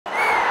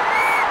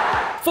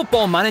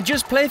Football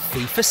managers play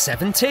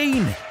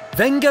FIFA17.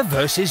 Wenger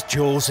versus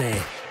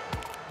Jose.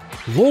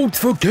 Load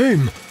the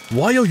game.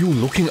 Why are you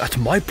looking at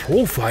my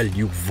profile,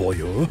 you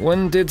voyeur?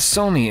 When did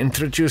Sony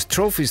introduce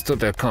trophies to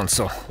their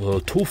console?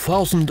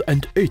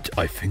 2008,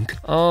 I think.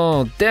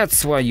 Oh,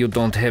 that's why you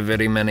don't have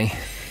very many.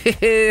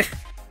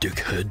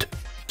 Dickhead.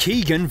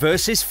 Keegan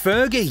versus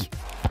Fergie.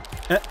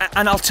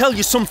 And I'll tell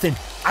you something,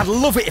 I'd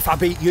love it if I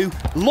beat you.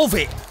 Love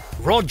it.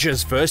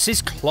 Rodgers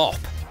versus Klopp.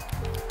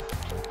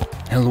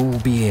 Hello,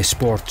 BA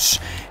Sports.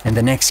 In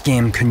the next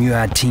game, can you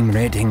add team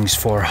ratings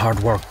for hard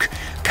work,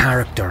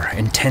 character,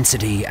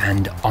 intensity,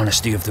 and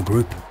honesty of the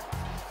group?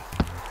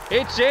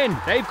 It's in.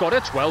 They've got a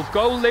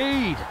 12-goal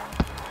lead.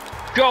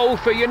 Goal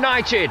for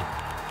United.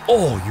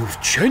 Oh, you've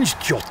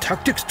changed your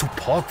tactics to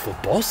park the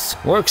bus?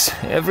 Works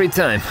every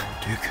time.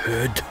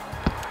 Dickhead.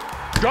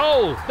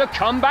 Goal. The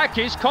comeback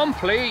is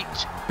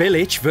complete.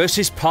 Bilic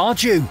versus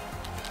Pardew.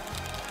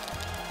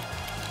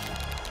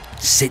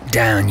 Sit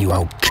down, you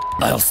old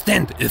I'll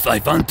stand if I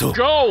want to.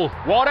 Goal.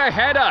 What a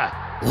header.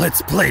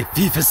 Let's play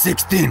FIFA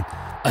 16.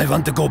 I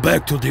want to go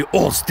back to the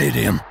old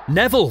stadium.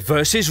 Neville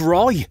versus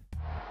Roy.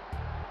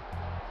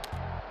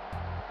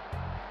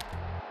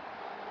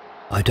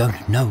 I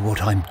don't know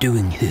what I'm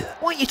doing here.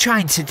 What are you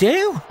trying to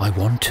do? I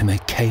want to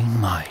make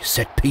Kane my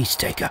set-piece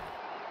taker.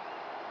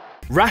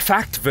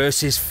 Rafakt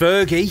versus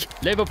Fergie.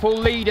 Liverpool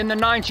lead in the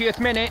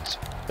 90th minute.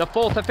 The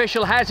fourth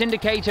official has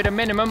indicated a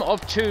minimum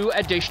of 2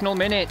 additional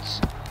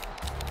minutes.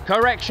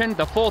 Correction,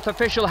 the fourth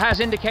official has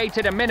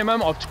indicated a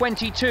minimum of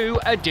 22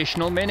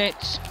 additional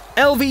minutes.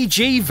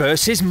 LVG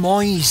versus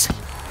Moyes.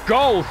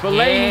 Goal for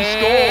Lane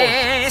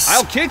scores.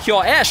 I'll kick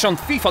your ass on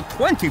FIFA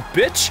 20,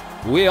 bitch.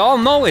 We all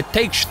know it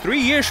takes 3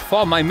 years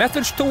for my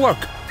methods to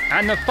work.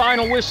 And the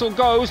final whistle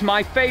goes,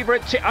 my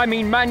favourite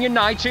Man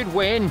United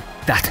win.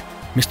 That,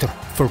 Mr.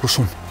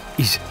 Ferguson,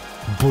 is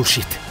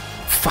bullshit.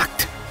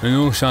 Fact.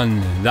 No,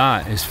 son,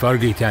 that is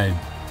Fergie time.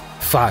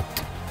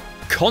 Fact.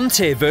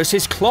 Conte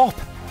versus Klopp.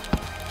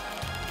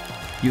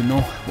 You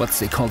know what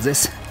they call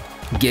this?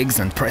 Gigs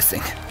and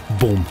pressing.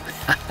 Boom.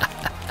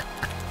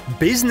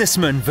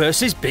 Businessman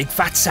versus Big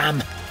Fat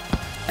Sam.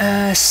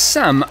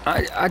 Sam,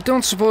 I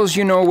don't suppose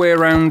you know way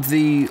around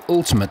the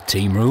Ultimate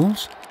Team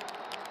rules?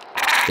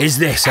 Is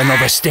this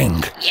another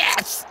sting?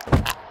 Yes!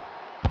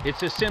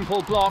 It's a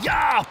simple block.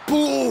 Yeah,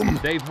 boom!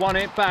 They've won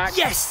it back.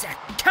 Yes,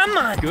 come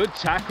on! Good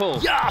tackle.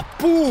 Yeah,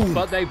 boom!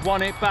 But they've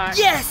won it back.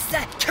 Yes,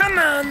 come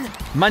on!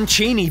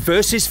 Mancini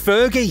versus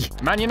Fergie.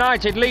 Man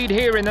United lead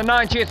here in the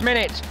 90th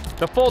minute.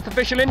 The fourth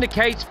official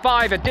indicates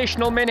 5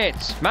 additional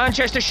minutes.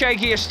 Manchester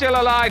Shaky is still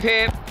alive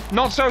here.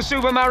 Not so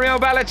Super Mario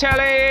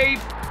Balotelli.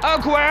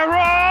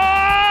 Aguero!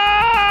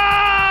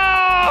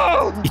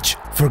 It's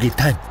Fergie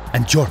time,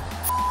 and you're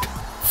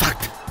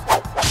fucked.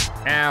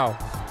 Ow.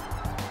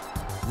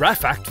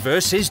 Rafakt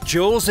versus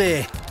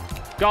Jose.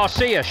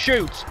 Garcia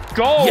shoots.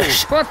 Goal!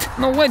 Yes. What?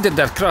 No way did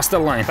that cross the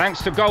line.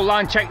 Thanks to goal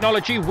line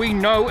technology, we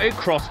know it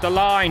crossed the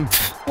line.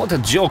 What a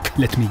joke.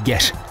 Let me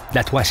guess.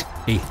 That was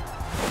a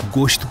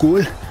ghost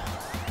goal.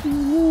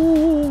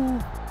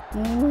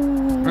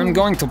 I'm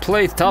going to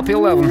play top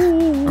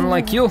 11.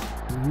 Unlike you,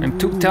 I'm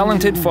too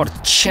talented for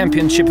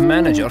championship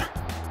manager.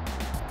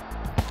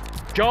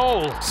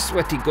 Goal!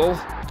 Sweaty goal.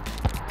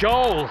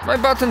 Goal! My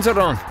buttons are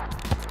on.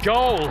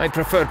 Goal! I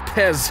prefer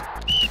Pez.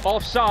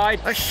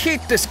 Offside. I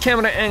hate this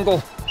camera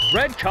angle.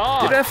 Red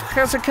card. The ref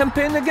has a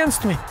campaign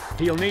against me.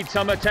 He'll need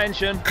some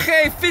attention.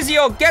 Hey,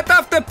 physio, get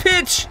off the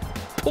pitch!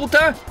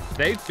 Puta!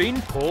 They've been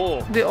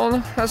poor. The owner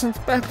hasn't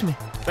backed me.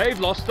 They've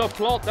lost the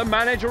plot. The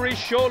manager is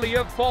surely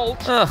at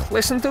fault.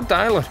 Listen to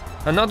Tyler.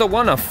 Another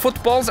one of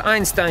football's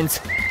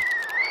Einsteins.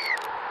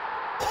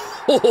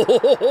 Ho ho ho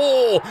ho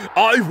ho!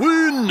 I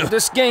win!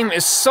 This game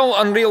is so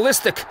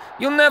unrealistic.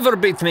 You'll never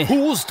beat me.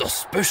 Who's the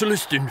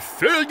specialist in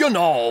failure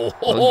now?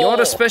 Well,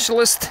 you're a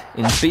specialist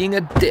in being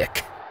a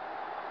dick.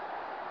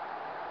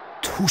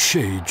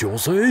 Touché,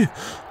 Jose.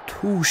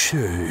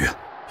 Touché.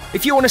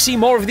 If you want to see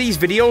more of these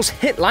videos,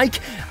 hit like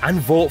and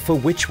vote for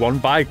which one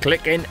by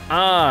clicking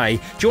I.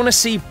 Do you want to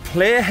see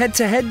player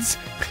head-to-heads,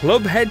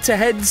 club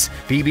head-to-heads,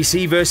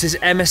 BBC versus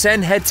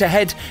MSN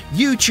head-to-head,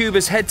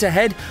 YouTubers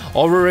head-to-head,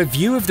 or a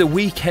review of the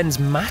weekend's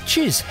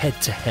matches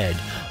head-to-head?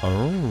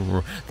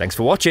 Oh, thanks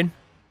for watching.